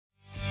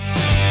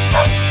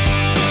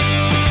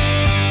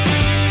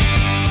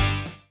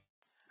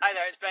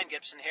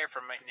Gibson here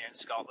from Mountaineering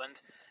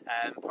Scotland,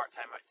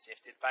 part-time mountain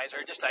safety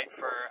advisor, just out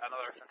for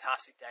another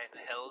fantastic day in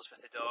the hills with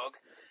the dog.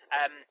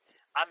 And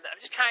I'm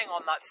just carrying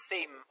on that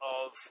theme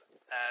of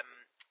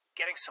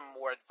getting some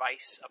more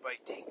advice about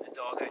taking the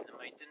dog out in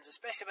the mountains,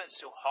 especially when it's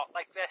so hot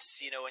like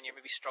this, you know, when you're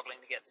maybe struggling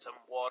to get some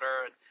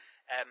water,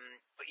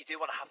 but you do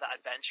want to have that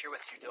adventure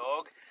with your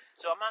dog.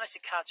 So I managed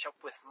to catch up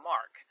with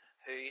Mark,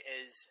 who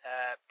is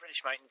a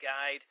British mountain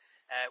guide,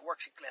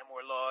 works at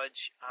Glenmore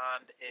Lodge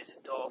and is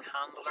a dog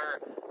handler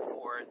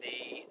for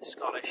the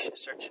Scottish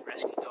Search and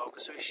Rescue Dog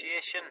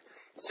Association.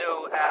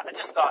 So I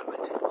just thought I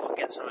would go and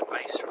get some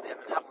advice from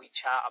him and have a wee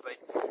chat about,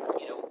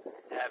 you know,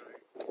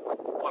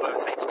 what are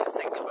the things to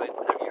think about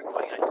whenever you're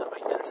going out in the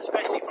mountains,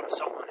 especially from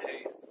someone who,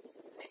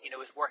 you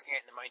know, is working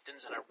out in the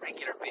mountains on a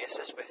regular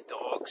basis with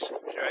dogs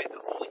throughout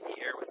the whole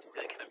year with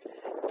really kind of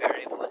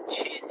variable and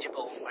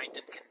changeable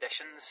mountain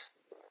conditions.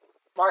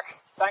 Mark,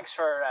 thanks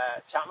for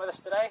chatting with us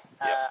today.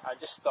 I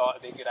just thought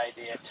it'd be a good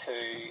idea to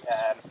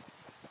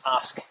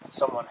ask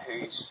someone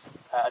who's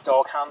a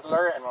dog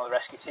handler in one of the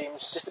rescue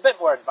teams just a bit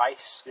more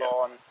advice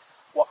on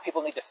what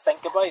people need to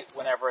think about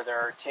whenever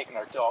they're taking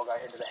their dog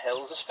out into the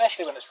hills,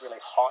 especially when it's really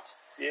hot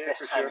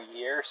this time of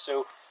year.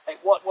 So, like,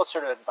 what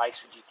sort of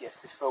advice would you give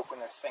to folk when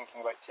they're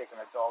thinking about taking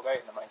their dog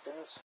out in the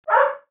mountains?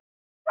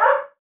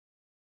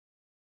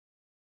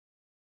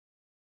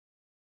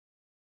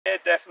 Yeah,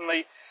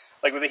 definitely.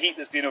 Like with the heat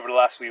that's been over the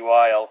last wee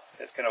while,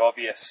 it's kind of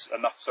obvious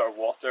enough sort of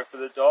water for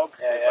the dog.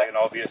 It's like an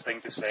obvious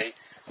thing to say.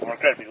 And we're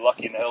incredibly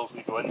lucky in the hills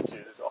we go into.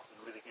 There's often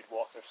really good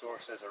water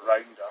sources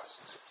around us.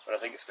 But I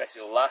think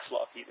especially the last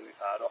lot of heat that we've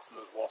had, often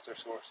those water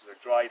sources are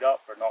dried up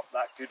or not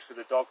that good for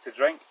the dog to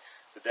drink.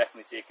 So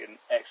definitely taking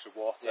extra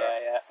water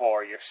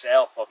for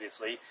yourself,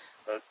 obviously,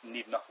 but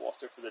need enough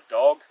water for the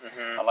dog.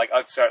 And like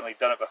I've certainly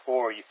done it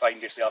before, you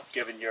find yourself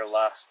giving your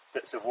last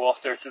bits of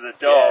water to the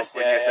dog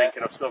when you're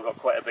thinking, I've still got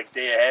quite a big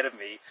day ahead of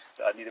me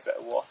that I need a bit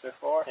of water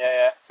for.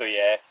 So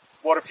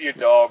water for your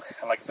dog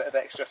and like a bit of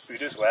extra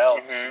food as well.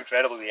 It's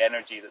incredible the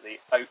energy that they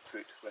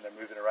output when they're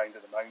moving around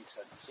in the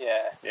mountains.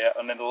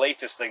 And then the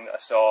latest thing that I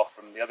saw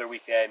from the other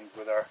weekend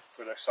with our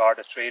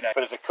Sarda trainer,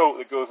 but it's a coat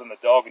that goes on the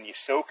dog and you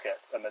soak it,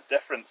 and the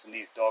difference in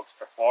these dogs'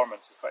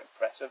 performance is quite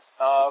impressive.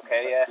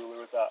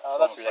 Cooler with that. Oh,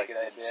 that's a really good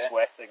idea.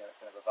 Sweating and it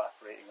kind of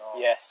evaporating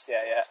off. It's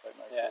quite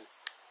nice.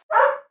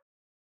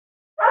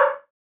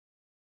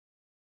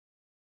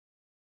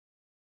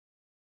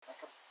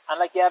 And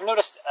like, I've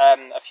noticed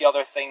a few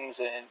other things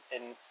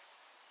in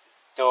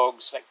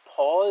dogs, like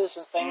paws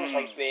and things,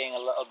 like being a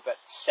little bit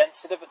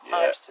sensitive at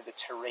times to the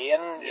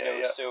terrain. You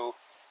know, so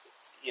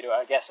you know,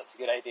 I guess that's a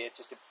good idea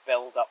just to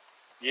build up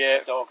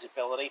the dog's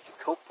ability to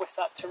cope with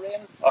that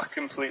terrain. Oh,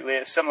 completely.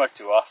 It's similar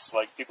to us.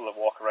 Like people that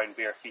walk around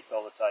bare feet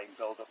all the time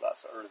build up that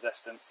sort of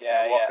resistance to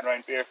walking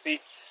around bare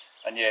feet.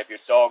 And if your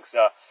dog's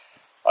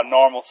a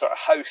normal sort of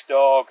house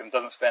dog and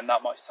doesn't spend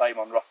that much time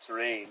on rough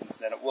terrain,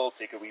 then it will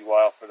take a wee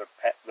while for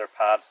their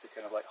pads to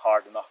kind of like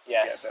harden up and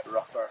get a bit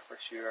rougher for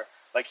sure.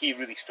 Like he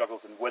really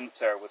struggles in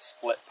winter with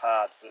split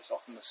pads, but it's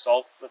often the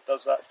salt that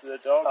does that to the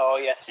dog.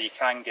 So you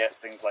can get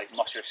things like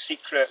Musher's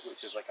Secret,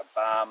 which is like a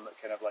balm that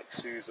kind of like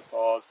soothes the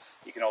paws.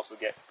 You can also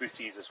get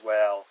booties as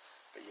well.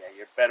 But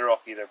you're better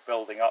off either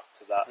building up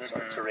to that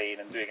sort of terrain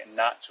and doing it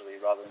naturally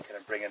rather than kind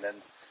of bringing in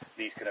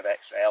these kind of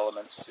extra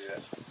elements to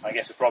it. I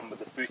guess the problem with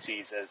the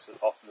booties is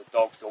that often the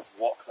dogs don't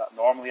walk that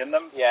normally in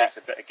them. It takes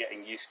a bit of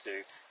getting used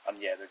to, and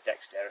their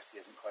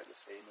dexterity isn't quite the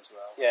same as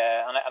well.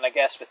 And I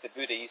guess with the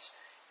booties,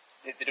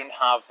 they don't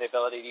have the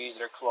ability to use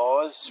their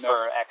claws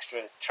for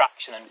extra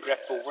traction and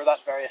grip over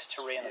that various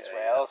terrain as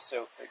well.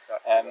 So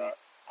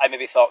I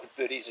maybe thought with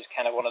booties is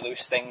kind of one of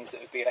those things that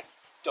would be like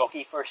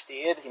doggy first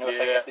aid, you know,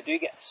 if they do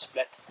get a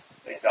split,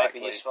 it might be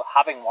useful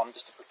having one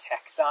just to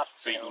protect that.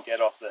 So you can get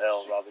off the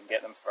hill rather than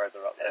get them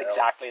further up the hill.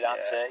 Exactly,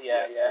 that's it,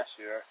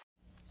 for sure.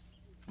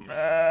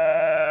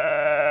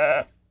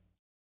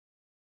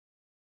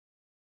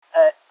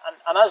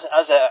 And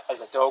as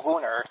a dog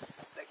owner,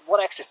 like, what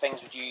extra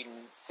things would you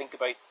think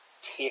about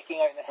taking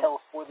out in the hill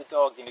for the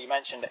dog? You know, you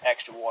mentioned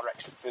extra water,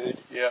 extra food.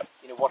 You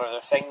know, what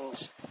other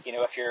things? You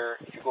know, if you're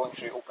going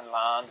through open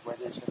land where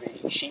there's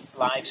maybe sheep,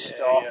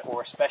 livestock,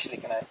 or especially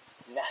kind of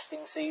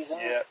nesting season.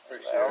 For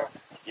sure.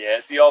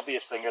 It's the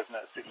obvious thing, isn't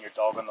it? Putting your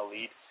dog on the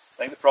lead. I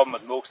think the problem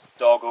with most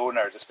dog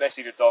owners,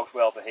 especially if your dog's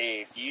well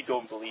behaved, you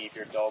don't believe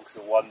your dog's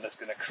the one that's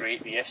going to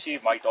create the issue.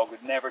 My dog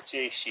would never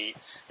chase sheep.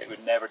 It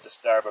would never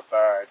disturb a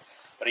bird.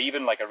 But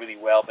even like a really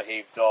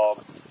well-behaved dog,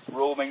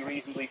 roaming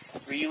reasonably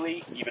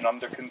freely, even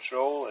under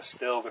control, is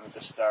still going to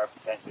disturb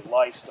potentially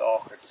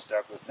livestock or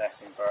disturb those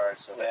nesting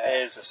birds. So if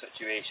it is a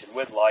situation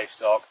with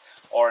livestock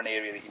or an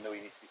area that you know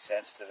you need to be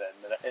sensitive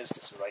in, then it is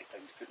just the right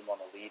thing to put them on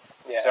a lead.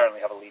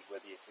 Certainly have a lead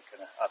with you to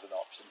kind of as an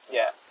option.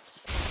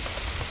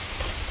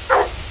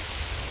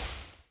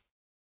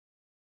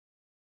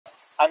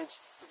 And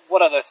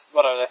what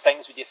other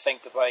things would you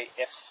think about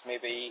if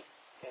maybe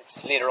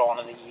it's later on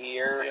in the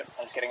year, and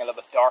it's getting a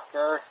little bit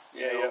darker.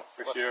 Yeah,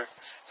 for sure.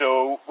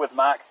 So with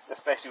Mac,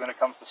 especially when it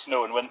comes to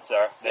snow and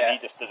winter, then he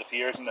just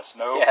disappears in the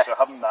snow. So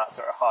having that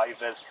sort of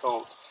high-vis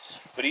coat.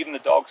 But even the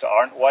dogs that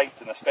aren't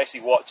white, and especially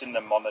watching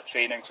them on the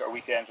training sort of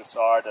weekends with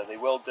Sarda, they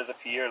will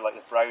disappear, like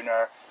the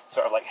browner,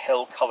 sort of like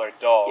hill-coloured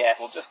dogs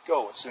will just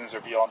go as soon as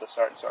they're beyond a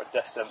certain sort of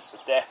distance. So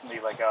definitely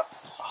like a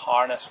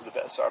harness with a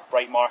bit of sort of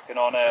bright marking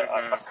on it,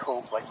 a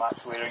coat like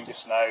Mac's wearing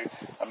just now,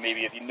 and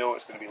maybe if you know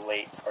it's going to be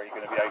late or you're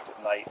going to be out at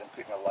night, then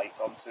putting a light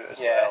onto it as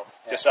well.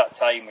 Just that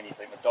time when you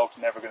think the dog's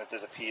never going to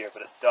disappear,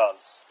 but it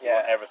does. You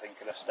want everything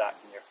kind of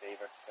stacked in your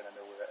favour to kind of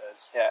know where it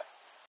is.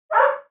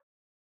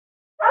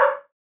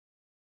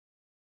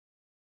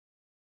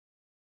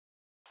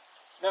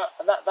 No,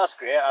 that's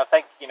great. I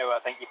think you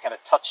kind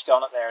of touched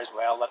on it there as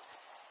well, that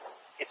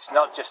it's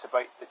not just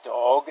about the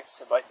dog,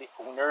 it's about the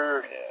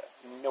owner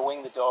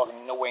knowing the dog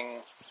and knowing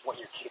what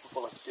you're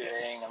capable of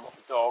doing and what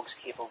the dog's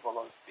capable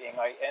of being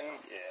out in.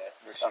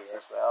 For stuff sure.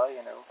 as well,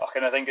 you know.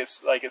 And I think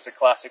it's a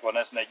classic one,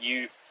 isn't it?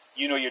 You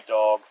know your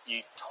dog,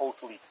 you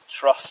totally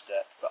trust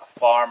it, but a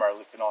farmer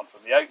looking on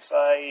from the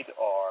outside,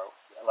 or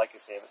like I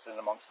say, if it's in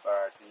amongst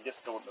birds, you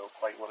just don't know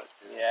quite what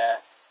it's doing.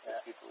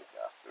 It's good to look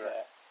after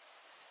it.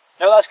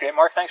 No, that's great,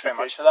 Mark. Thanks very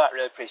much for that.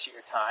 Really appreciate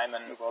your time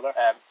and no bother.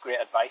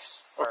 Great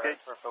advice for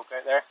folk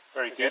out there.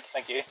 Very good.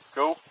 Thank you.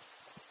 Cool.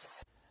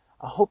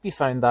 I hope you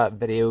found that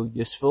video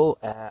useful,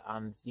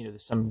 and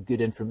there's some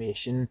good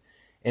information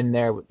in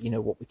there.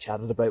 What we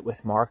chatted about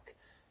with Mark,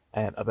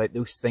 about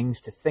those things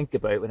to think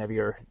about whenever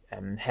you're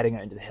heading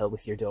out into the hill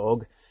with your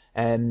dog.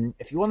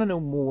 If you want to know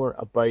more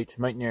about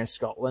Mountaineering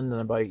Scotland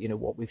and about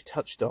what we've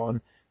touched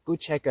on, go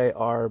check out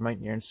our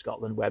Mountaineering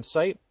Scotland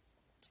website.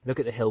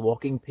 Look at the hill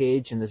walking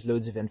page, and there's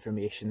loads of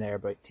information there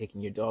about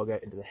taking your dog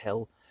out into the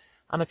hill.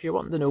 And if you're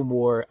wanting to know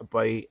more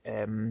about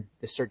the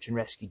Search and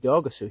Rescue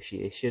Dog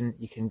Association,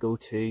 you can go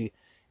to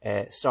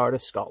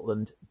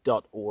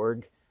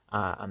sardascotland.org,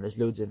 and there's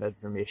loads of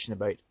information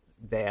about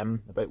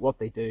them, about what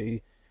they do,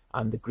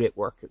 and the great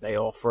work that they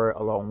offer,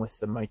 along with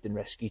the mountain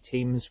rescue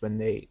teams when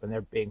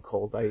they're being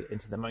called out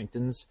into the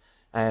mountains.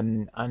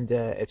 And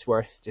it's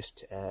worth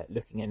just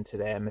looking into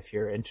them if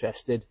you're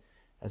interested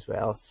as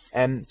well.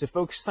 So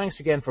folks, thanks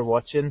again for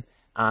watching,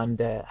 and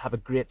have a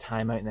great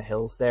time out in the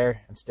hills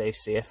there, and stay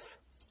safe.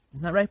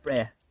 Isn't that right,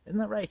 Brea? Isn't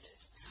that right?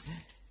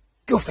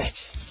 Go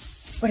fetch!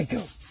 Where'd he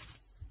go?